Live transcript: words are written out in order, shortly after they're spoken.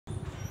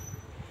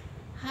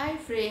Hi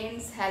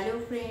friends, hello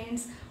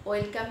friends,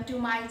 welcome to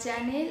my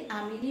channel.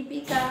 আমি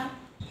লিপিকা।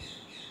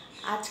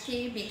 আজকে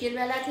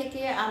বিকেলবেলা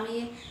থেকে আমি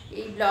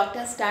এই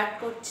ব্লগটা স্টার্ট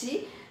করছি।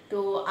 তো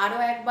আরও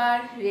একবার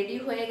রেডি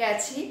হয়ে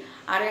গেছি,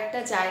 আরও একটা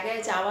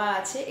জায়গায় যাওয়া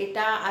আছে।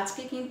 এটা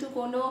আজকে কিন্তু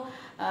কোনো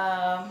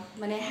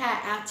মানে হ্যাঁ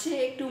আছে,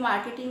 একটু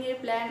মার্কেটিংয়ের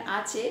প্ল্যান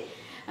আছে,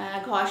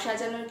 ঘর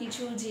সাজানোর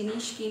কিছু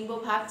জিনিস কিনবো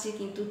ভাবছি,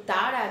 কিন্তু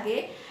তার আগে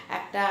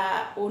একটা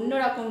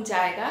অন্যরকম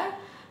জায়গা।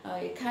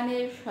 এখানে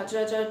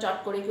সচরাচর চট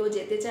করে কেউ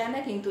যেতে চায় না,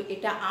 কিন্তু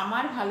এটা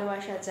আমার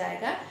ভালোবাসার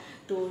জায়গা,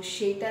 তো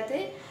সেইটাতে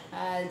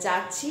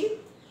যাচ্ছি।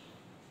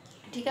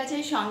 ঠিক আছে,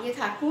 সঙ্গে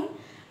থাকুন,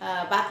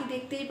 বাকি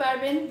দেখতেই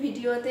পারবেন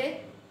ভিডিওতে।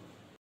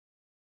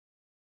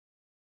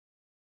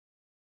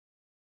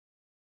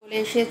 চলে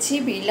এসেছি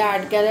বিড়লা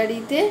আর্ট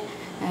গ্যালারিতে,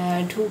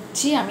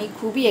 ঢুকছি। আমি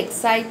খুবই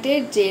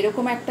এক্সাইটেড যে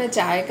এরকম একটা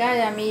জায়গায়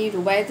আমি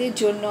রুবায়েতের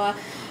জন্য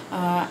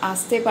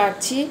আসতে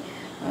পারছি।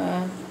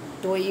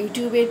 তো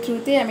ইউটিউবের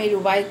থ্রুতে আমি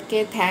রুবায়েতকে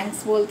থ্যাঙ্কস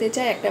বলতে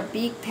চাই, একটা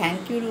বিগ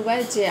থ্যাংক ইউ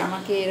রুবায়েত, যে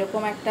আমাকে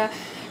এরকম একটা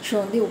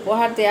সন্ধি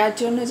উপহার দেওয়ার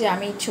জন্য। যে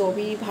আমি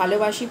ছবি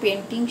ভালোবাসি,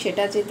 পেন্টিং,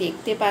 সেটা যে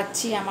দেখতে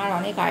পাচ্ছি, আমার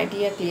অনেক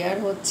আইডিয়া ক্লিয়ার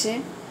হচ্ছে।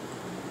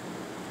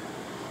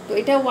 তো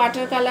এটা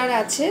ওয়াটার কালার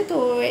আছে, তো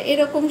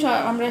এরকম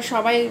আমরা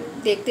সবাই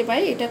দেখতে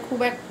পাই, এটা খুব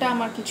একটা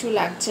আমার কিছু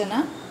লাগছে না।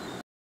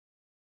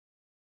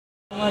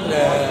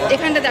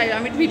 এখানটা দাঁড়িয়ে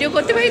আমি ভিডিও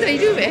করতে পারি তো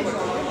ইউটিউবে।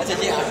 আচ্ছা,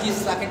 যে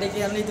আর্টিস্ট তাকে ডেকে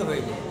আনলেই তো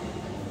হয়ে যায়।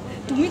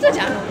 তুমি তো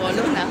জানো,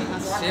 বলো না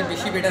সে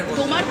বেশি বেটার করবে।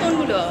 তোমার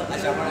কোনগুলো?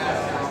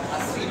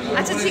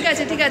 আচ্ছা ঠিক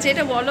আছে ঠিক আছে,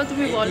 এটা বলো,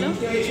 তুমি বলো।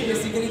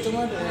 বেসিক্যালি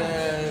তোমার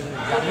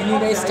জামিনী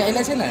রায় স্টাইল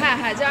আছে না? হ্যাঁ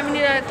হ্যাঁ,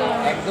 জামিনী রায় তো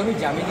একদমই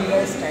জামিনী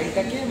রায়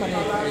স্টাইলটাকে মানে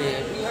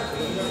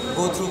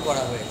গো থ্রু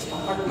করা হয়েছে,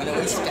 মানে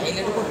ওই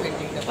স্টাইলের উপর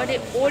পেন্টিংটা। মানে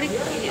ওর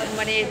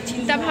মানে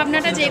চিন্তা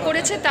ভাবনাটা যে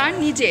করেছে তার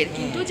নিজের,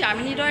 কিন্তু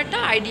জামিনী রায়টা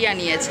আইডিয়া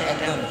নিয়েছে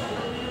এটা।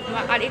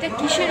 আর এটা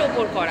কিসের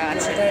ওপর করা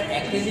আছে?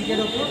 অ্যাক্রিলিকের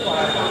ওপর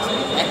করা হয়েছে।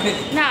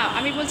 না,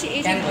 আমি বলছি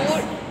এই যে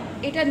ওর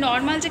এটা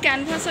নর্মাল যে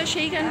ক্যানভাস হয়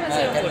সেই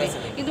ক্যানভাসের ওপরে,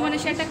 কিন্তু মানে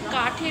সে একটা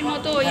কাঠের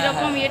মতো ওই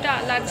রকম এটা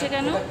লাগছে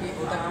কেন?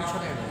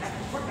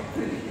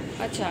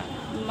 আচ্ছা,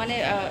 মানে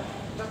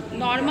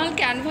নর্মাল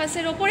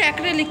ক্যানভাসের ওপর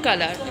অ্যাক্রেলিক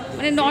কালার,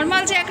 মানে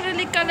নর্মাল যে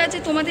অ্যাক্রেলিক কালার যে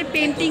তোমাদের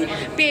পেন্টিং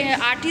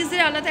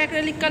আর্টিস্টদের আলাদা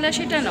অ্যাক্রেলিক কালার,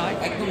 সেটা নয়,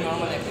 একদম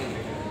নরমাল অ্যাক্রিলিক।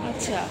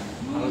 আচ্ছা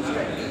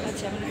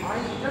আচ্ছা, মানে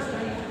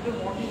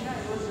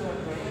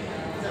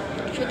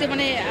সত্যি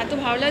মানে এত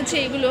ভালো লাগছে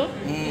এগুলো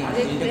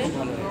দেখতে।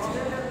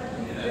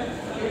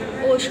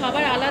 ও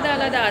সবার আলাদা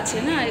আলাদা আছে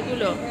না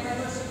এগুলো?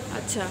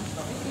 আচ্ছা,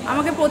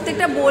 আমাকে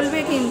প্রত্যেকটা বলবে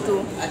কিন্তু।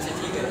 আচ্ছা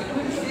ঠিক আছে।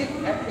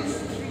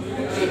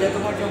 এটা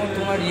তোমার যখন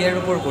তোমার ইয়ের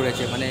উপর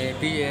করেছে, মানে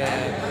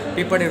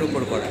পেপারের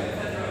উপর করা।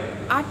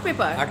 Art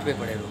paper? আর্ট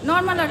পেপারের উপর,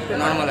 normal art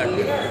paper? Normal art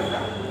paper.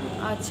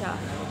 আচ্ছা,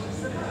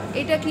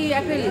 এটা কি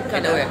অ্যাক্রিলিক কালার?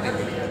 এটাও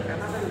অ্যাক্রিলিক।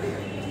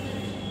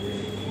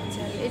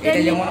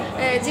 এটা যেমন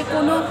যে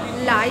কোনো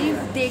লাইভ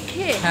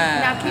দেখে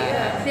নাকি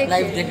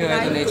লাইভ দেখে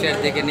হয়তো নেচার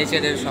দেখে,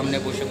 নেচারের সামনে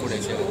বসে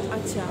করেছে।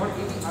 আচ্ছা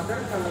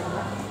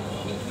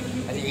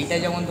আচ্ছা, এইটা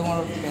যেমন তোমার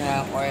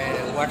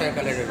ওয়াটার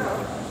কালারের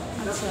উপর।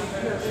 আচ্ছা,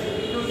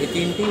 এই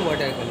তিনটেই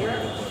ওয়াটার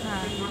কালারের উপর,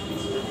 হ্যাঁ।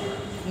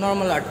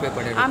 নর্মাল আর্ট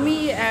পেপারের। আমি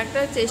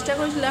একটা চেষ্টা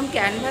করেছিলাম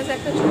ক্যানভাস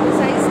একটা ছোটো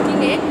সাইজ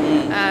কিনে,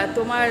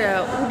 তোমার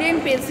উডেন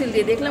পেন্সিল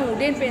দিয়ে দেখলাম,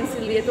 উডেন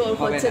পেন্সিল দিয়ে তো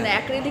হচ্ছে না,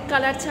 অ্যাক্রিলিক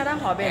কালার ছাড়া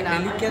হবে না।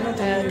 কেন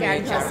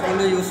ক্যানভাসে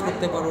ইউজ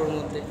করতে পারো ওর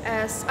মধ্যে।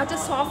 আচ্ছা,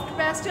 সফট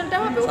প্যাস্টেলটা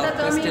হবে? ওটা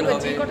তো আমি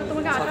যে কটা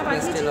তোমাকে আঁকা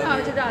পাঠিয়েছি না,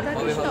 ওই যে রাধা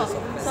কৃষ্ণ,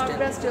 সফট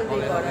প্যাস্টেল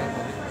দিয়ে করা।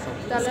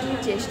 তাহলে আমি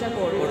চেষ্টা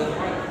করবো।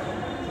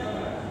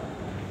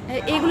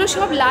 এগুলো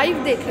সব লাইভ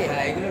দেখে?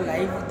 হ্যাঁ, এগুলো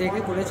লাইভ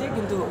দেখে করেছে,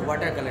 কিন্তু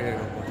ওয়াটার কালারের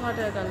উপর।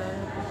 Water colour.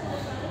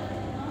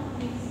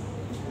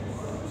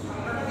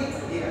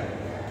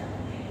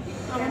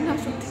 আমার না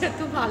সত্যি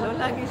এত ভালো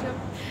লাগে সব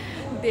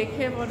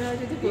দেখে, মনে হয়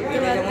যদি করতে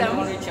পারতাম।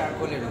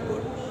 চারকোলের উপর।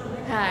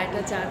 হ্যাঁ,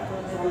 এটা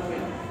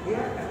চারকোলের।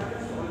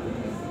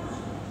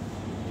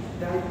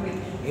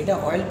 এটা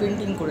অয়েল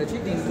পেন্টিং করেছে,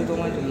 কিন্তু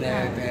তোমার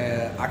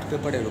আর্ট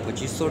পেপারের উপর,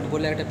 জিসোট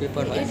বলে একটা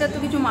পেপার হয়। এটা তো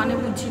কিছু মানে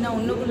বুঝছি না,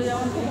 অন্যগুলো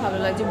যেমন খুব ভালো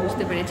লাগছে,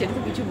 বুঝতে পেরেছি, এটা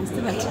তো কিছু বুঝতে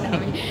পারছি না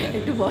আমি,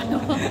 একটু বলো।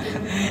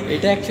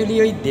 এটা অ্যাকচুয়ালি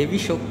ওই দেবী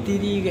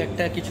শক্তিরই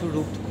একটা কিছু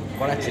রূপ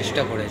করার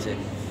চেষ্টা করেছে,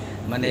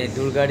 মানে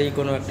দুর্গারই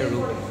কোনো একটা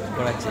রূপ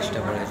করার চেষ্টা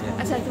করেছে।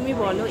 আচ্ছা তুমি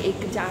বলো,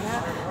 যারা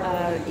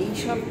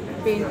এইসব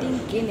পেন্টিং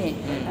কেনে,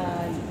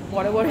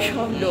 বড় বড়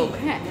সব লোক,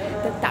 হ্যাঁ,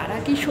 তা তারা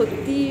কি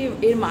সত্যি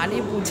এর মানে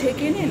বুঝে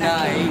কেনে না?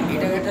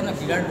 এটা একটা না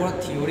বিরাট বড়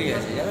থিওরি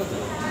আছে, জানো তো,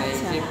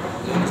 যে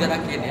লোক যারা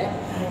কেনে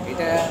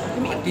এটা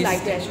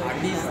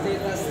আর্টিস্টদের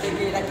কাছ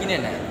থেকে এরা কিনে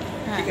নেয়,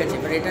 ঠিক আছে,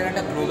 এবার এটার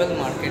একটা গ্লোবাল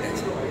মার্কেট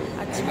আছে।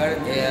 এবার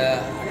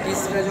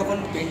আর্টিস্টরা যখন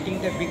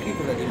পেন্টিংটা বিক্রি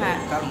করে দেবে,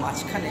 তার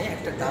মাঝখানে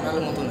একটা দালাল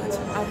মতন আছে।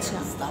 আচ্ছা,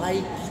 তারাই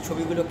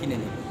ছবিগুলো কিনে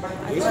নেবে।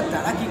 এবার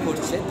তারা কি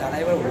করছে, তারা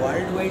এবার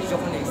ওয়ার্ল্ড ওয়াইড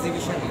যখন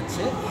এক্সিবিশন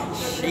হচ্ছে,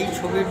 সেই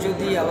ছবির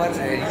যদি আবার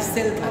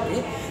রিসেল থাকে,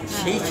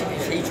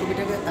 সেই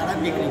ছবিটাকে তারা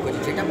বিক্রি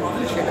করছে, যেটা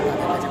প্রফিট সেটা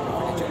তাদের কাছে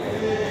প্রফিটে চলে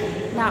যাবে।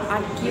 না,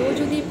 আর কেউ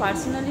যদি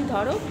পার্সোনালি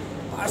ধরো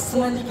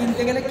পার্সোনালি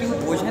কিনতে গেলে কেউ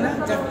বোঝে না,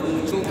 যা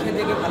চোখে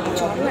দেখে ভালো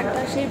চলো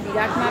একটা সেই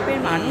বিরাট মাপের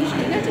মানুষ,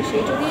 ঠিক আছে, সে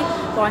যদি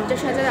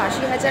 50,000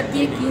 80,000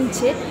 দিয়ে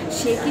কিনছে,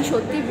 সে কি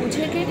সত্যি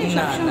বুঝে কেনে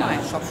না, সবসময়?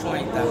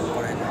 সবসময় তা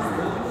করে না,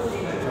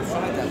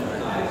 সবসময় তা করে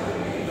না।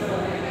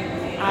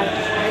 আর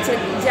আচ্ছা,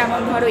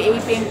 যেমন ধরো এই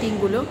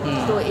পেন্টিংগুলো,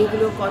 তো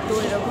এগুলো কত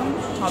এরকম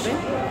হবে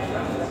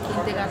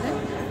কিনতে গেলে?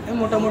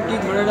 মোটামুটি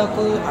ধরে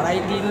রাখো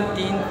 2.5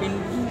 3 3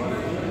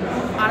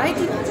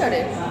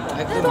 2,500-3,000?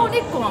 তো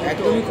অনেক কম,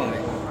 একদমই কমে।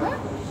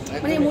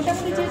 মানে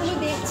মোটামুটি যেগুলো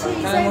দেখছি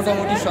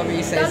মোটামুটি সব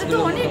এই সাইজগুলো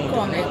অনেক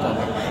কমে।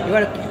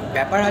 এবার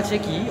ব্যাপার আছে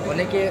কি,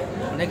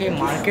 অনেকে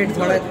মার্কেট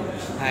ধরে।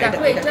 হ্যাঁ,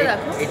 দেখো এটা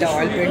দেখো, এটা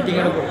অয়েল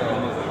পেন্টিংয়ের উপর।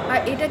 আর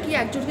এটা কি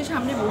একজনকে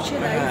সামনে বসে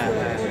দেয়?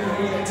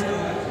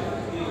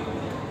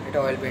 এটা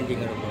অয়েল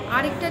পেন্টিংয়ের উপর।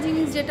 আরেকটা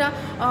জিনিস যেটা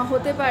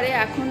হতে পারে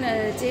এখন,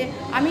 যে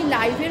আমি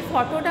লাইভের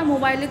ফটোটা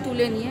মোবাইলে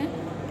তুলে নিয়ে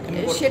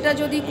সেটা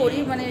যদি করি,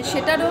 মানে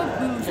সেটারও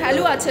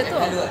ভ্যালু আছে তো?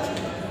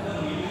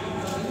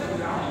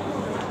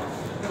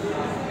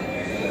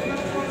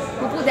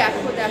 কুকু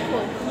দেখো দেখো,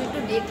 তুমি একটু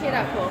দেখে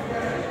রাখো,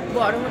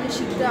 বড় হলে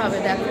শিখতে হবে।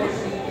 দেখো,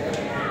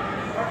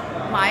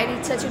 মায়ের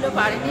ইচ্ছা ছিল,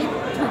 পারেনি,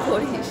 তুই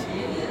করিস।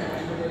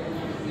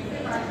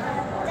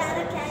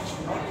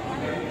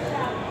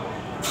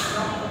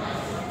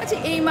 আচ্ছা,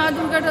 এই মা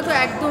দুর্গাটা তো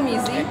একদম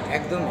ইজি।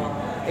 একদমই।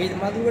 এই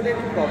মা দুর্গাটা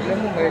একটু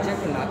প্রবলেমও হয়েছে,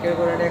 একটু নাকের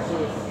গোড়াটা একটু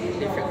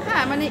ডিফেক্ট।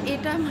 হ্যাঁ, মানে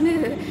এটা মানে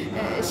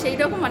সেই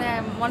রকম, মানে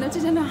মনে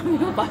হচ্ছে যেন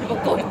আমিও পারবো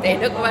করতে,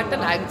 এরকম একটা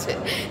লাগছে।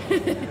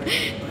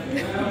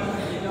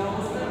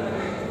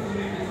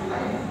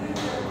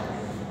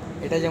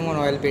 এটা যেমন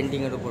অয়েল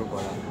পেন্টিংয়ের উপর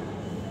করা।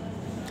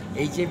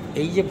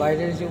 এই যে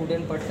বাইরের যে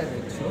উডেন পার্টটা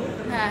দেখছো,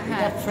 হ্যাঁ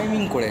এটা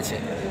ফ্রেমিং করেছে,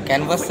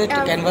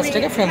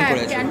 ক্যানভাসটাকে ফ্রেম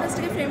করেছে।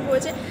 ক্যানভাসটাকে ফ্রেম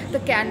করেছে। তো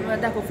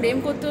দেখো, ফ্রেম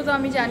করতেও তো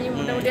আমি জানি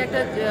মোটামুটি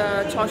একটা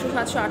 600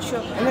 700 800,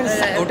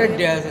 ওটা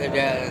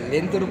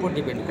লেন্থের উপর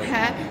ডিপেন্ড করে।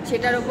 হ্যাঁ,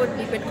 সেটার উপর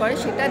ডিপেন্ড করে।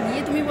 সেটা দিয়ে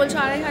তুমি বলছো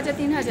 2,500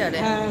 3,000?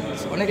 হ্যাঁ,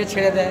 অনেকে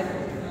ছেড়ে দেয়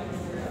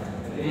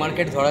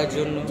মার্কেট ধরার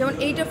জন্য। যেমন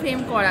এইটা ফ্রেম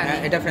করা নেই,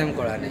 এটা ফ্রেম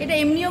করা নেই। এটা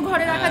এমনিও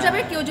ঘরে রাখা যাবে,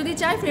 কেউ যদি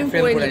চায় ফ্রেম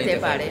করে নিতে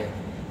পারে।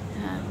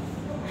 হ্যাঁ,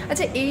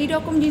 আচ্ছা, এই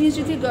রকম জিনিস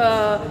যদি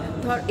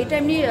ধর, এটা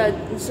এমনি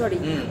সরি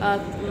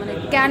মানে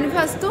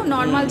ক্যানভাস তো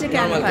নর্মাল যে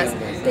ক্যানভাস,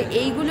 তো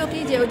এইগুলো কি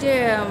যে ওই যে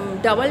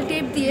ডাবল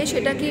টেপ দিয়ে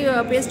সেটা কি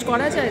পেস্ট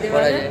করা যায়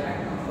দেওয়ালে?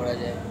 করা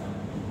যায়,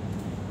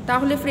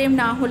 তাহলে ফ্রেম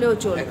না হলেও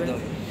চলবে।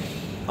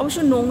 অবশ্য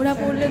নোংরা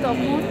পড়লে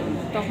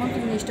তখন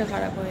জিনিসটা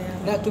খারাপ হয়ে যাবে।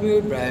 না, তুমি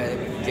ওই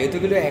যেহেতু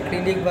গুলো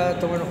অ্যাক্রিলিক বা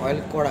তোমার অয়েল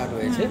করা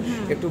রয়েছে,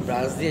 একটু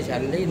ব্রাশ দিয়ে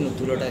ছাড়লেই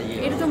ধুলোটা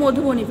এটা তো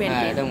মধুবনী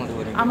পেন্টিং। এটা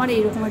মধুবনী। আমার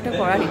এইরকম একটা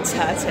করার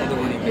ইচ্ছা আছে।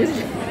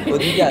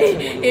 ওদিকে আছে।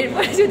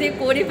 এরপরে যদি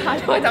করে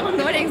ভালো হয় তখন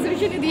তোমার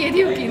এক্সিবিশনে দিয়ে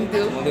দিও কিন্তু।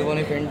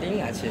 মধুবনী পেন্টিং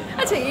আছে।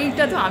 আচ্ছা,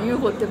 এইটা তো আমিও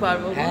করতে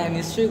পারবো। হ্যাঁ,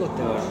 নিশ্চয়ই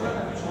করতে পারবো।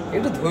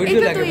 একটু ধৈর্য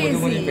লাগে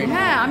মধুবনী পেন্টিং।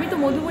 হ্যাঁ, আমি তো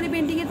মধুবনী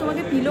পেন্টিংয়ে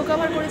তোমাকে পিলো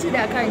কভার করেছি,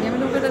 দেখাইনি, আমি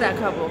তোমাকে এটা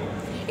দেখাবো।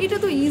 এটা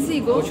তো ইজি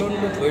গো,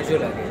 প্রচন্ড ধৈর্য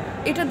লাগে।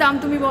 এটার দাম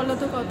তুমি বলো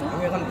তো কত?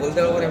 আমি এখন বলতে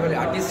পারবো না, এবারে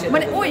আর্টিস্ট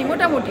মানে ওই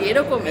মোটামুটি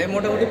এরকম,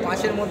 মোটামুটি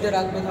 5-এর মধ্যে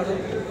রাখবে ধরো।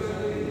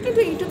 কিন্তু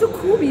এটা তো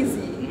খুব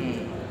ইজি।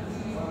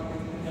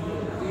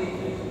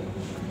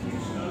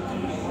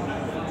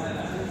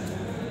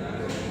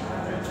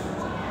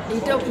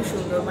 এইটাও খুব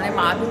সুন্দর, মানে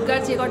মা দুর্গার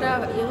যে কটা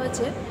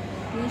হয়েছে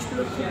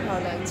জিনিসগুলো খুব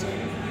ভালো লাগছে।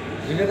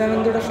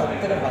 বিবেকানন্দটা সব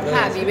থেকে ভালো।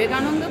 হ্যাঁ,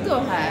 বিবেকানন্দ তো,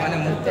 হ্যাঁ, মানে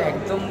মুখটা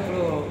একদম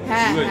পুরো।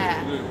 হ্যাঁ হ্যাঁ,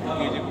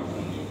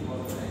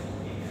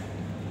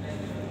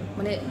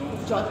 মানে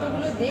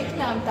যতগুলো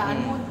দেখলাম তার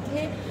মধ্যে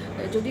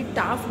যদি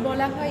টাফ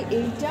বলা হয়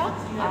এইটা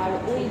আর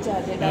ওইটা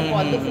যেটা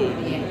পদ্ম ফুল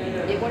দিয়ে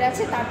এ করে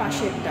আছে তার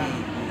পাশেরটা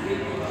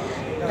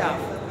টাফ।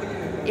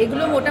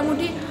 এগুলো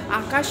মোটামুটি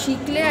আঁকা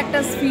শিখলে একটা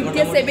স্পিড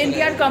দিয়ে 7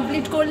 ইয়ার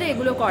কমপ্লিট করলে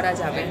এগুলো করা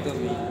যাবে।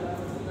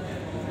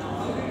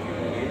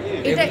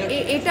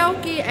 এটাও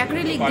কি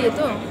অ্যাক্রিলিক দিয়ে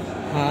তো?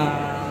 হ্যাঁ,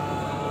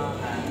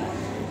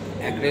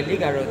 অ্যাক্রিলিক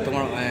আর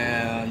তোমার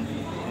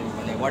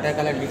ওয়াটার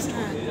কালার মিক্সড।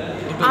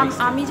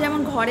 আমি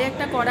যেমন ঘরে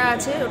একটা করা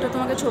আছে, ওটা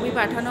তোমাকে ছবি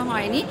পাঠানো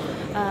হয়নি,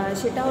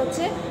 সেটা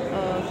হচ্ছে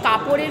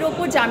কাপড়ের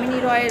ওপর যামিনী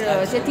রয়ের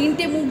যে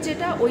 3টে মুখ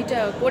যেটা, ওইটা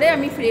করে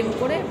আমি ফ্রেম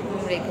করে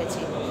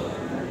রেখেছি।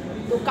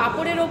 তো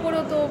কাপড়ের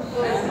ওপরও তো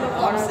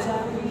করা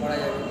যায়,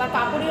 বা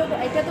কাপড়ের ওপর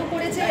এটা তো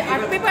করেছে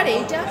আর্ট পেপারে।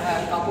 এইটা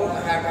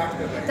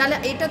তাহলে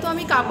এটা তো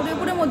আমি কাপড়ের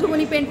উপরে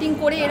মধুবনী পেন্টিং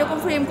করে এরকম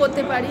ফ্রেম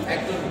করতে পারি।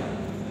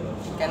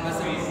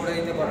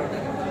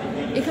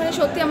 এখানে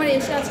সত্যি আমার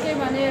এসে আজকে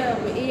মানে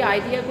এই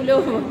আইডিয়াগুলো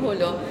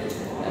হলো।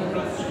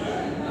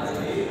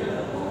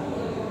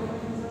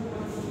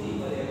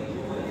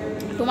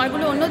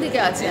 তোমারগুলো অন্যদিকে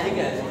আছে,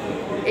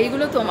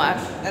 এইগুলো তোমার।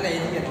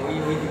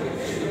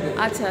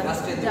 আচ্ছা,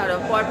 যাও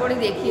পরপরই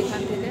দেখি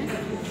এখান থেকে।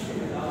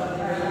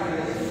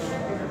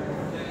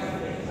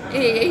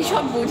 এই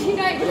সব বুঝি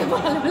না, এগুলো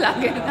ভালো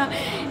লাগে না।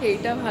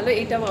 এইটা ভালো,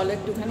 এইটা বলো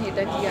একটুখানি,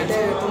 এটা কি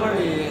আছে? তোমার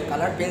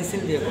কালার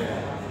পেন্সিল দিয়ে করা,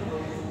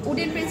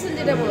 উডেন পেন্সিল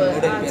যেটা বলো।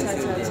 আচ্ছা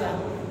আচ্ছা আচ্ছা,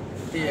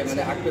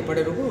 মানে আর্ট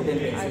পেপারের উপর উডেন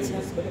পেন্সিল। আচ্ছা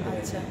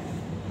আচ্ছা,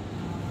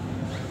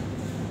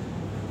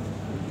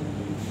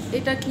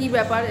 এটা কি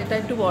ব্যাপার? এটা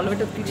একটু বলো,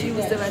 এটা কিছুই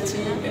বুঝতে পারছি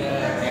না।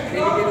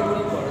 অ্যাক্রিলিকের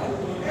উপরই করা,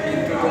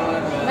 কিন্তু তোমার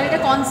মানে এটা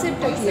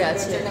কনসেপ্টটা কি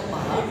আছে?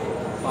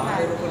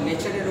 পাহাড়ের উপর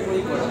নেচারের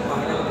উপরই করা,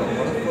 পাহাড়ের উপর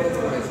বরফ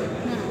করেছে,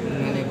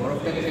 মানে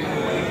বরফটাকে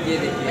দিয়ে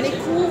দেখি মানে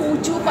খুব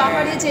উঁচু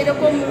পাহাড়ে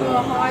যেরকম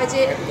হয়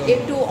যে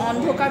একটু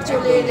অন্ধকার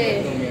চলে এলে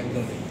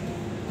একদম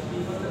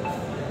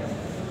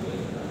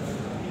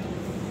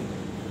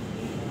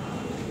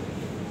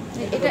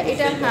এটা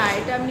এটা হ্যাঁ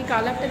এটা আপনি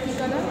কালারটা কি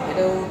কালার?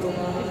 এটাও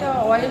তোমার এটা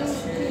অয়েল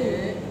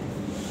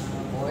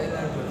অয়েল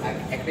আর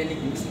অ্যাক্রিলিক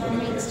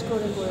মিক্সড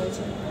করে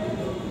করেছে।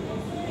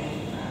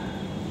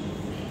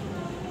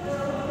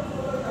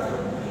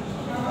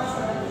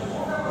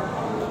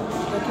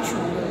 এটা কি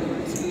সুন্দর,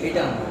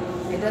 এটা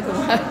এটা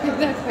তোমার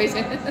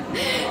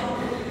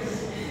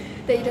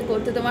তো এইটা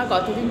করতে তোমার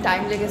কতদিন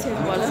টাইম লেগেছে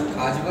বলো?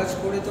 কাজ বাজ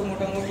করে তো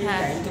মোটামুটি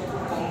টাইম তো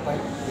খুব কম পাই।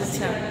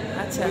 আচ্ছা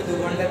আচ্ছা 2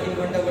 ঘন্টা 3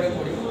 ঘন্টা করে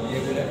করি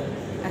রেগুলার।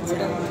 আচ্ছা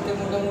ওটা করতে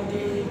মোটামুটি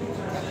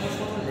 1 মাস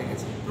মতো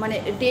লেগেছে, মানে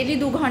ডেলি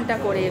 2 ঘন্টা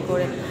করে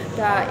করে।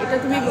 তা এটা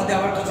তুমি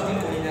আবার কিছুদিন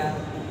করি না।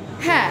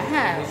 হ্যাঁ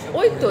হ্যাঁ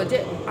ওই তো যে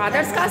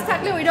আদার্স কাজ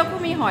থাকলে ওই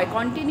রকমই হয়,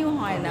 কন্টিনিউ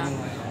হয় না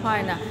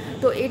হয় না।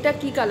 তো এটা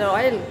কি কালার?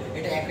 অয়েল?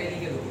 এটা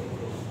অ্যাক্রিলিকের উপর,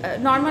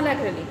 নর্মাল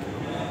অ্যাক্রিলিক।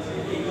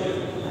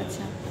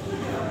 আচ্ছা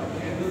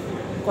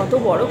কত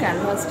বড়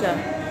ক্যানভাসটা।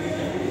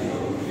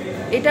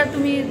 এটা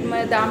তুমি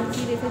দাম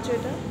কি রেখেছো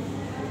এটা?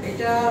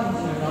 এটা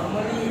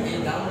নর্মালি এই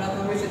দাম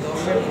রাখা হয়েছে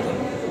 10-এর মতন।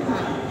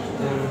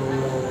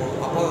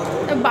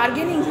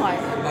 বার্গেনিং হয়,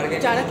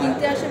 যারা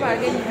কিনতে আসে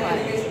বার্গেনিং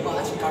হয়।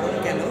 কারণ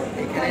কেন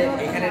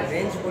এখানে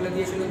রেঞ্জ বলে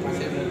দিয়েছিল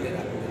 5-এর মধ্যে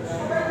রাখতে।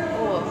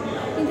 ও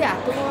কিন্তু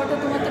এত বড়টা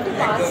তোমার তো একটু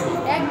পাস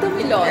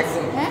একদমই লস।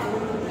 হ্যাঁ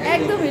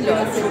একদমই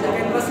লস।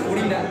 ক্যানভাস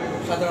করি না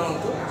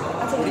সাধারণত।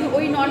 আচ্ছা তুমি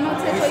ওই নর্মাল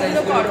সাইজ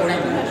ওইগুলো করো না,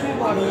 তুমি সবসময়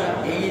বড়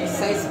এই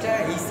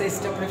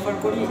সাইজটা প্রেফার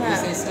করি, এই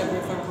সাইজটা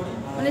প্রেফার করি।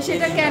 মানে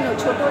সেটা কেন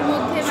ছোটোর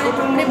মধ্যে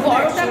মানে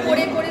বড়টা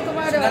করে করে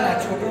তোমার না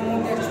ছোটোর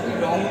মধ্যে অ্যাকচুয়ালি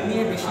রং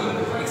নিয়ে বেশি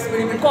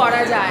এক্সপেরিমেন্ট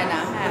করা যায় না।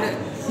 হ্যাঁ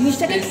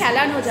জিনিসটাকে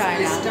খেলানো যায়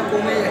না, স্পেসটা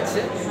কমে যাচ্ছে,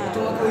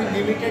 তোমাকে ওই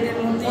লিমিটেডের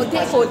মধ্যে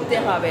করতে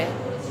হবে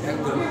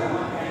একদম।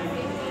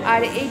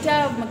 আর এইটা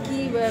কি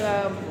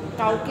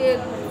কাউকে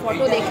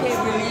ফটো দেখে?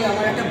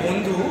 আমার একটা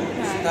বন্ধু,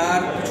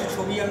 তার কিছু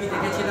ছবি আমি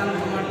দেখেছিলাম,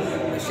 তোমার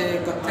সে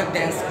কত্থক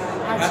ড্যান্স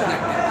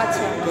ভারতনাট্যম,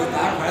 আচ্ছা তো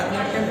তার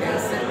ভারতনাট্যম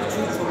ড্যান্সের কিছু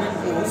ছবির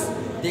পোস্ট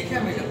দেখে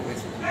আমি এটা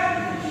করেছিলাম,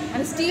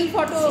 মানে স্টিল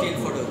ফটো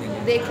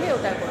দেখে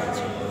ওটা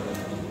করেছে।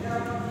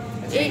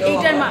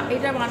 এইটার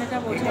মানেটা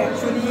বোঝা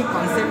অ্যাকচুয়ালি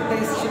কনসেপ্টটা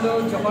এসেছিল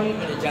যখন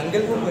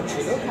জঙ্গল বুক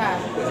হচ্ছিল। হ্যাঁ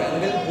তো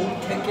জঙ্গল বুক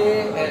থেকে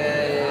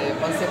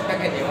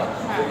কনসেপ্টটাকে নেওয়া,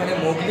 ওখানে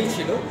মোগলি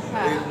ছিল,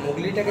 ওই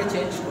মোগলিটাকে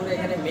চেঞ্জ করে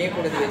এখানে মেয়ে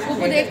করে দিয়েছে।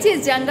 তুই দেখছিস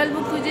জঙ্গল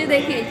বুক তুই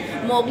দেখি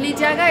মোগলির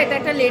জায়গা এটা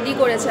একটা লেডি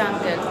করেছে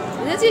আঙ্কেল,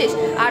 বুঝেছিস?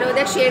 আর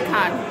ওদের শের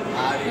খান।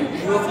 আর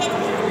পুরো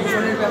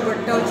পিছনের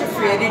ব্যাপারটা হচ্ছে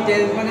ফেয়ারি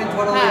টেল, মানে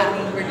ধরো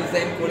এরকমভাবে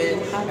ডিজাইন করে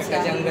একটা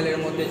জঙ্গলের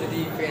মধ্যে যদি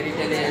ফেয়ারি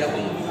টেলে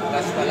এরকম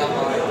গাছপালা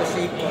হয় তো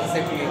সেই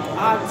কনসেপ্ট নিয়ে।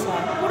 আচ্ছা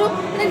পুরো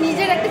মানে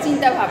নিজের একটা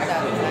চিন্তা ভাবনা।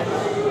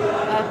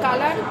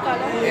 Colour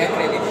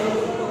acrylic.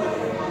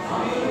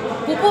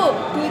 পুপু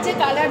তুই যে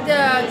কালার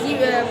কি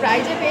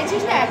প্রাইজে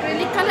পেয়েছিস না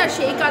অ্যাক্রিলিক কালার,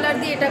 সেই কালার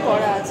দিয়ে এটা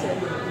করা আছে,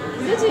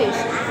 বুঝেছিস?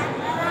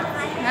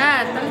 হ্যাঁ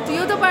তাহলে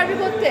তুইও তো পারবি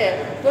করতে,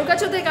 তোর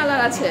কাছেও তো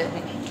কালার আছে।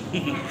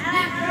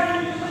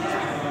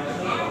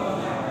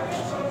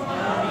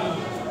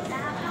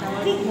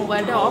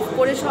 মোবাইলটা অফ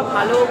করে সব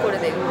ভালো করে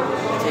দেখবো।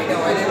 এটা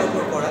অয়েলের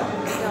উপর করা,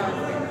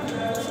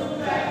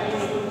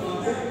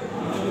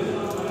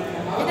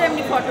 এটা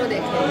এমনি ফটো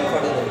দেখে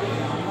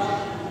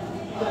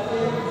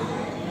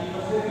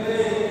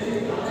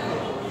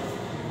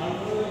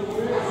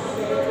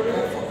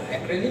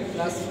অ্যাক্রিলিক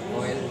প্লাস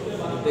অয়েল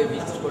দুটোই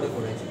মিক্স করে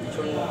করেছি।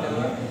 পিছনটা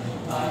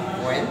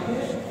oil,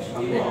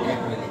 সামনেরটা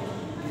acrylic.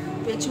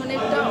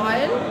 পেছনেরটা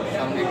oil,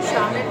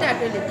 সামনেরটা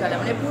acrylic colour,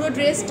 মানে পুরো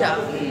ড্রেসটা।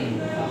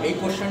 এই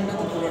পোর্শনটা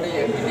তো পুরোটাই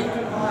অ্যাক্রিলিক,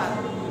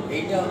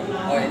 এইটা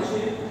অয়েল,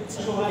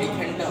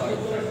 এইখানটা অয়েল।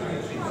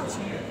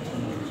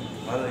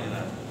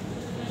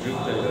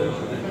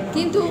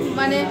 কিন্তু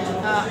মানে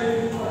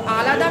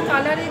আলাদা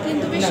কালারে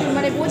কিন্তু বেশ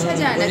মানে বোঝা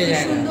যায় না কি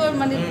সুন্দর,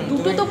 মানে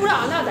দুটো তো পুরো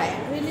আলাদা,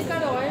 অ্যাক্রিলিক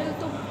আর অয়েল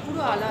তো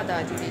পুরো আলাদা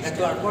জিনিস।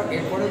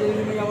 এরপরে যদি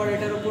তুমি আবার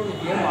এটার উপর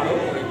মারো,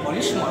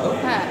 পলিশ মারো,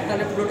 হ্যাঁ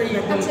তাহলে পুরোটাই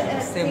একদম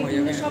সেম হয়ে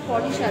যাবে। সব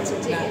পলিশ আছে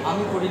যে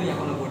আমি করিনি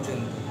এখনো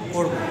পর্যন্ত,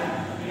 করবো।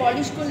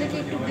 পলিশ করলে কি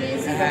একটু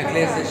গ্লেজি? হ্যাঁ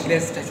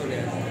গ্লেজটা চলে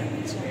আসবে।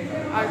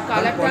 আর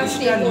কালারটা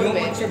স্টে করবে।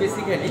 হচ্ছে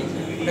বেসিক্যালি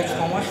ওটা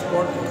 6 মাস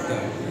পর করতে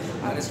হয়,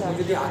 আর তুমি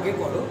যদি আগে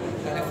করো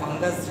তাহলে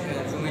ফাঙ্গাস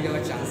জমে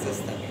যাওয়ার চান্সেস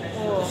থাকে,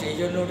 সেই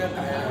জন্য ওটা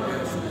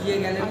শুকিয়ে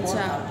গেলে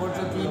তারপর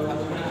যদি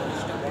ভালো করে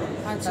পলিশটা করো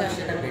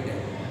সেটা বেটার।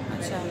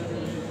 আচ্ছা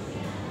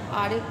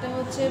আরেকটা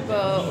হচ্ছে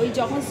ওই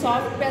যখন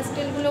সফট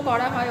প্যাস্টেলগুলো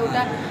করা হয়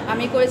ওটা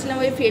আমি করেছিলাম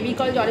ওই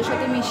ফেভিকল জলের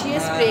সাথে মিশিয়ে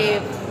স্প্রে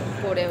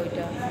করে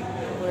ওইটা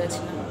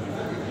করেছিলাম।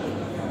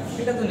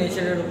 এটা তো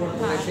নেচারের উপর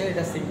করেছে,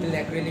 এটা সিম্পল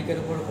অ্যাক্রিলিকের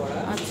উপর করা।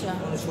 আচ্ছা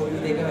কোনো ছবি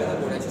দেখে হয়তো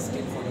করেছে,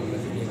 স্টিল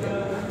ফটোগ্রাফি দেখে।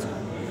 আচ্ছা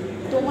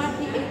তোমার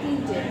কি এই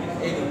তিনটে?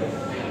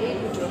 এই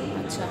দুটো।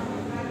 আচ্ছা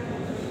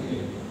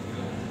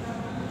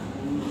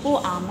ও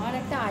আমার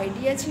একটা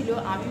আইডিয়া ছিল,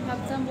 আমি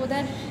ভাবতাম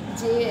বোধহয়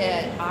যে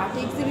আর্ট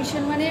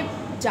এক্সিবিশন মানে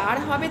যার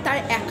হবে তার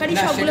একারই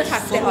সবগুলো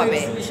থাকতে হবে।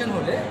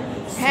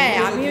 হ্যাঁ,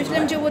 আমি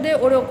ভেবেছিলাম যে বোধহয়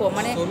ওরকম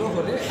মানে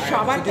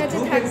সবার কাছে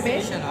থাকবে।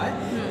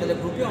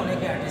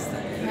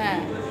 হ্যাঁ,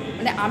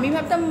 মানে আমি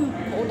ভাবতাম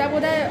ওটা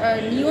বোধহয়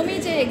নিয়মই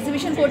যে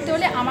এক্সিবিশন করতে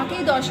হলে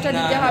আমাকেই 10টা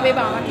দিতে হবে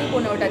বা আমাকেই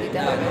 15টা দিতে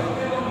হবে।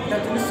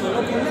 তুমি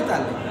সোলো করলে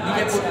তাহলে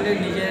নিজে করলে,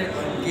 নিজের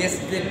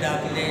গেস্টদের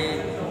ডাকলে,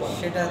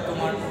 সেটা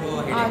তোমার পুরো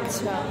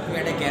আচ্ছা। তুমি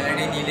একটা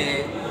গ্যালারি নিলে,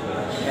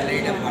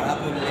 গ্যালারিটা ভাড়া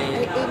করলে।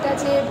 এটা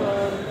যে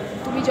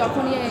তুমি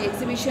যখনই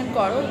এক্সিবিশন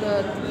করো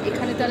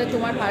এখানে তাহলে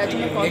তোমার ভাড়ার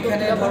জন্য কত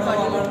কিরকম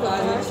কন্ট্রিবিউট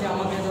করতে হচ্ছে?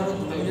 আমাকে ধরো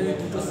আমি যদি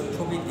দুটো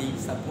ছবি দিই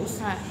সাপোজ,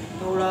 হ্যাঁ,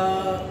 তো ওরা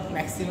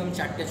ম্যাক্সিমাম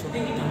 4টে ছবি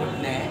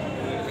নেয়।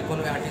 যে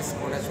কোনো আর্টিস্ট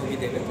ওরা ছবি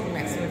দেবে তো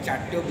ম্যাক্সিমাম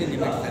 4টে অবধি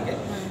লিমিট থাকে।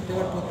 তো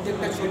এবার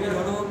প্রত্যেকটা ছবি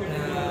ধরো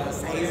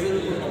সাইজের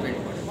উপর ডিপেন্ড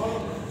করে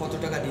কত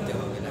টাকা দিতে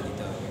হবে না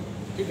দিতে হবে,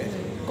 ঠিক আছে,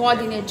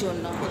 কদিনের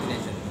জন্য।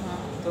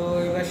 তো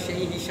এবার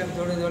সেই হিসাব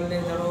ধরলে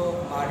ধরো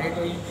পার হেড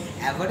ওই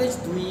অ্যাভারেজ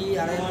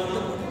 2-2.5 মতো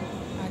পড়ে।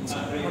 আচ্ছা,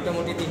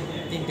 মোটামুটি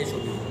 3টে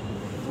ছবি।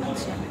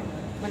 আচ্ছা,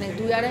 মানে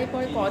 2-2.5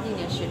 পরে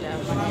কদিনের সেটা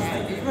মানে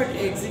এবার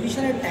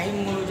এক্সিবিশনের টাইম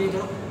অনুযায়ী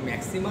ধরো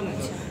ম্যাক্সিমাম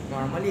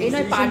নর্মালি এই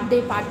নয়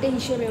পার ডে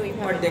হিসেবে ওই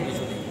পার ডে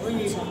কিছু নেই, ওই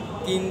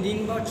 3 দিন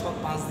বা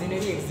 5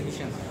 দিনেরই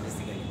এক্সিবিশন হয়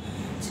বেসিক্যালি।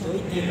 তো ওই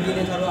 3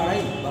 দিনে ধরো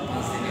 2.5 বা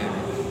 5 দিনে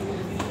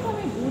 2.5।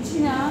 আমি বুঝি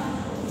না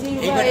যে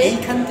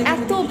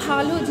এত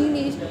ভালো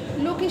জিনিস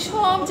লোকে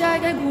সব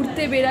জায়গায়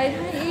ঘুরতে বেড়ায়,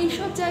 হ্যাঁ এই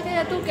সব জায়গায়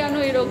এত কেন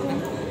এরকম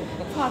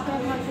ফাঁকা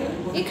ফাঁকা,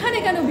 এখানে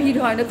কেন ভিড়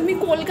হয় না? তুমি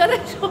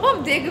কলকাতায় সব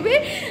দেখবে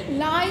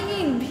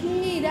লাইন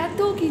ভিড়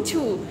এত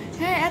কিছু,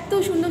 হ্যাঁ এত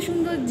সুন্দর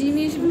সুন্দর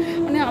জিনিস,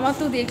 মানে আমার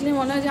তো দেখলে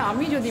মনে হয় যে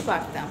আমি যদি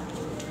পারতাম।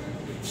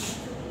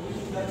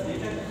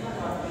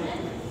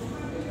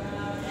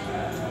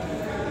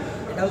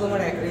 এটাও তোমার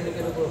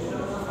অ্যাক্রিলিকের উপর,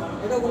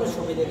 এটাও কোনো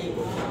ছবি দেখেই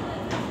করবে।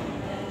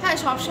 হ্যাঁ,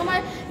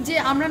 সবসময় যে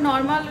আমরা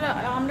নর্মাল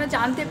আমরা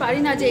জানতে পারি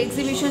না যে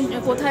এক্সিবিশন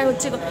কোথায়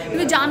হচ্ছে,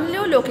 কিন্তু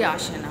জানলেও লোকে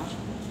আসে না।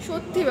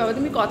 সত্যি বাবা,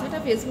 তুমি কথাটা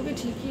ফেসবুকে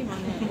ঠিকই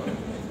মানে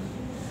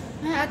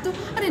হ্যাঁ এত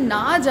আরে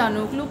না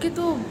জানুক লোকে,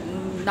 তো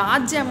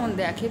নাচ যেমন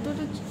দেখে তো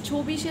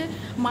ছবি সে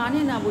মানে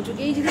না বুঝুক,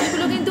 এই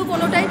জিনিসগুলো কিন্তু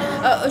কোনোটাই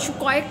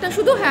কয়েকটা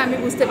শুধু হ্যাঁ আমি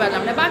বুঝতে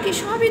পারলাম না, বাকি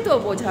সবই তো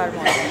বোঝার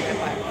মতো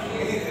ব্যাপার।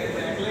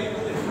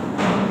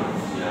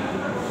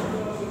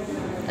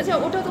 আচ্ছা,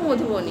 ওটা তো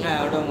মধুবনী। হ্যাঁ,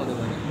 ওটাও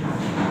মধুবনী।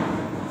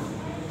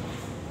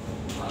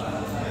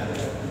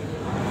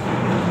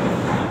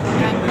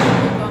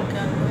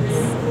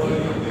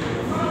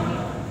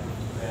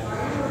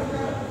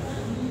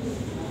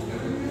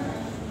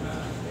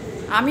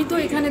 আমি তো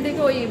এখানে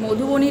দেখে ওই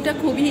মধুবনীটা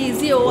খুবই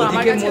ইজি, ও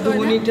আমার কাছে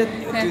মধুবনীটা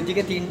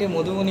ওইদিকে 3টে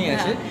মধুবনী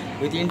আছে,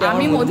 ওই 3টে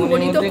আমি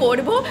মধুবনী তো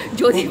করব,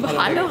 যদি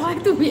ভালো হয়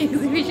তুমি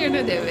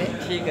এক্সিবিশনে দেবে।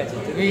 ঠিক আছে,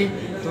 তুমি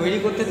তৈরি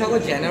করতে থাকো,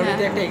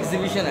 জানুয়ারিতে একটা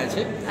এক্সিবিশন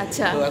আছে।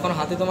 আচ্ছা, তো এখন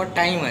হাতে তোমার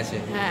টাইম আছে,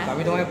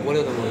 আমি তোমাকে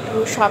বলে দেবো। তো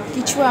সব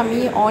কিছু আমি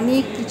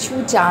অনেক কিছু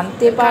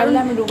জানতে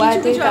পারলাম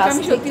রুবাইতের কাছ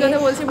থেকে,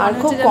 আর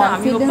খুব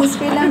কনফিডেন্স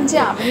পেলাম যে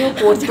আমিও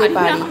করতে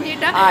পারি।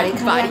 আর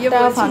এখানে একটা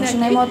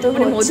ফাংশনের মতো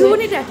হচ্ছে,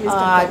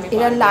 আর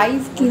এরা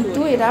লাইভ কিন্তু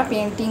এরা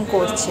পেন্টিং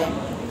করছে,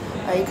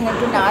 এখানে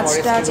একটু নাচ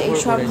টাচ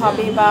এইসব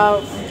হবে বা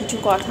কিছু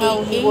কথা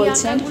উনি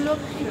বলছেন।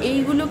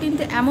 এইগুলো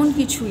কিন্তু এমন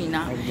কিছুই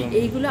না,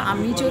 এইগুলো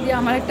আমি যদি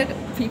আমার একটা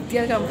 5th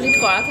ইয়ার কমপ্লিট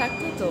করা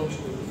থাকতো তো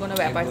কোনো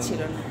ব্যাপার ছিল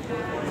না।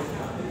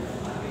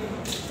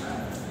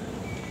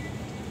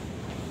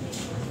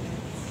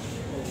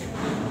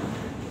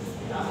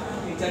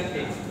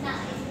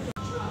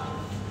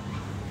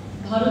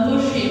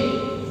 ভারতবর্ষে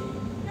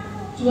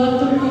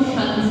 74টি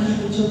স্বাধীনতা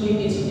সূচকে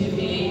পেছনে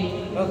ফেলে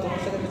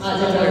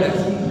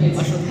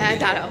হ্যাঁ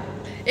দাঁড়াও,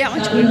 এই আমার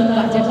ছবি খুব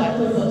বাজে হয়,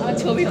 আমার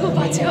ছবি খুব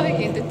বাজে হয়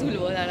কিন্তু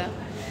তুলবো, দাঁড়া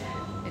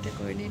এটা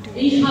করে নিই।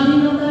 এই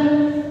স্বাধীনতার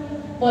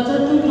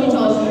 75টি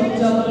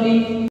জগলে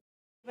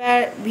এবার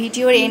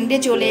ভিডিওর এন্ডে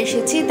চলে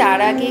এসেছি, তার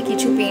আগে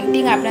কিছু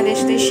পেন্টিং আপনাদের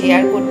সাথে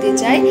শেয়ার করতে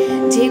চাই।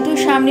 যেহেতু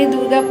সামনে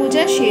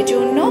দুর্গাপূজা,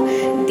 সেজন্য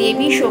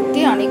দেবী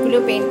শক্তির অনেকগুলো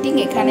পেন্টিং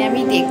এখানে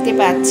আমি দেখতে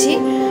পাচ্ছি।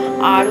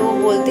 আরও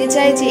বলতে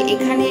চাই যে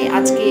এখানে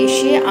আজকে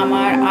এসে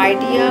আমার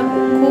আইডিয়া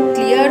খুব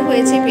ক্লিয়ার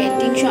হয়েছে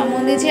পেন্টিং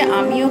সম্বন্ধে, যে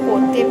আমিও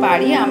করতে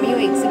পারি, আমিও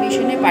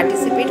এক্সিবিশনে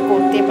পার্টিসিপেট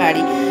করতে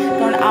পারি।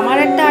 কারণ আমার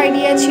একটা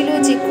আইডিয়া ছিল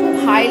যে খুব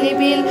হাই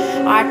লেভেল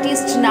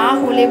আর্টিস্ট না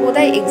হলে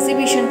বোধহয়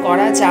এক্সিবিশন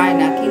করা যায়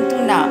না, কিন্তু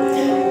না,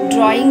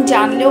 ড্রয়িং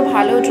জানলেও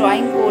ভালো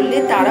ড্রয়িং করলে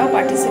তারাও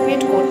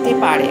পার্টিসিপেট করতে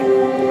পারে।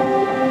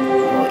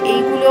 তো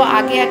এইগুলো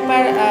আগে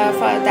একবার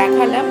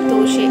দেখালাম, তো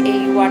সে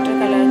এই ওয়াটার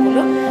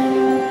কালারগুলো,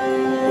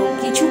 তো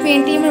কিছু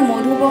পেন্টিং আমার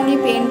মধুবনী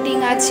পেন্টিং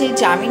আছে,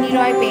 যামিনী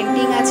রয়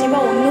পেন্টিং আছে, বা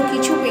অন্য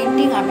কিছু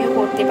পেন্টিং আমিও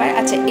করতে পারি।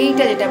 আচ্ছা,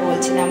 এইটা যেটা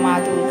বলছিলাম মা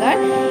দুর্গার,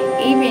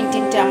 এই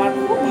পেন্টিংটা আমার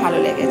খুব ভালো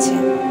লেগেছে।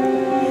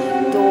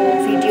 তো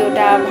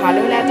ভিডিওটা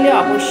ভালো লাগলে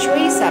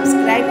অবশ্যই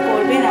সাবস্ক্রাইব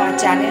করবেন আমার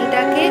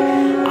চ্যানেলটাকে।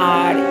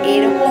 আর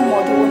এরকম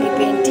মধুবনী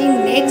পেন্টিং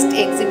নেক্সট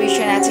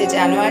এক্সিবিশন আছে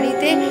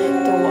জানুয়ারিতে,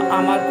 তো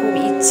আমার খুব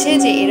ইচ্ছে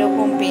যে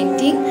এরকম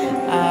পেন্টিং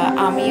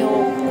আমিও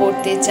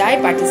করতে চাই,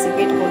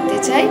 পার্টিসিপেট করতে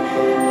চাই।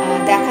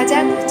 দেখা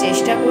যাক,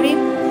 চেষ্টা করি,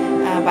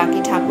 বাকি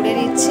ঠাকুরের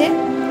ইচ্ছে।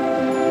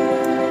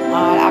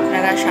 আর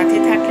আপনারা সাথে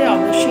থাকলে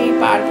অবশ্যই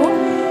পারবো।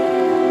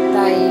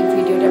 তাই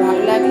ভিডিওটা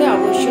ভালো লাগলে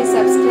অবশ্যই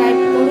সাবস্ক্রাইব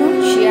করুন,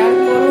 শেয়ার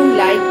করুন,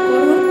 লাইক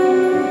করুন।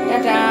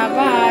 Tata,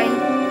 by.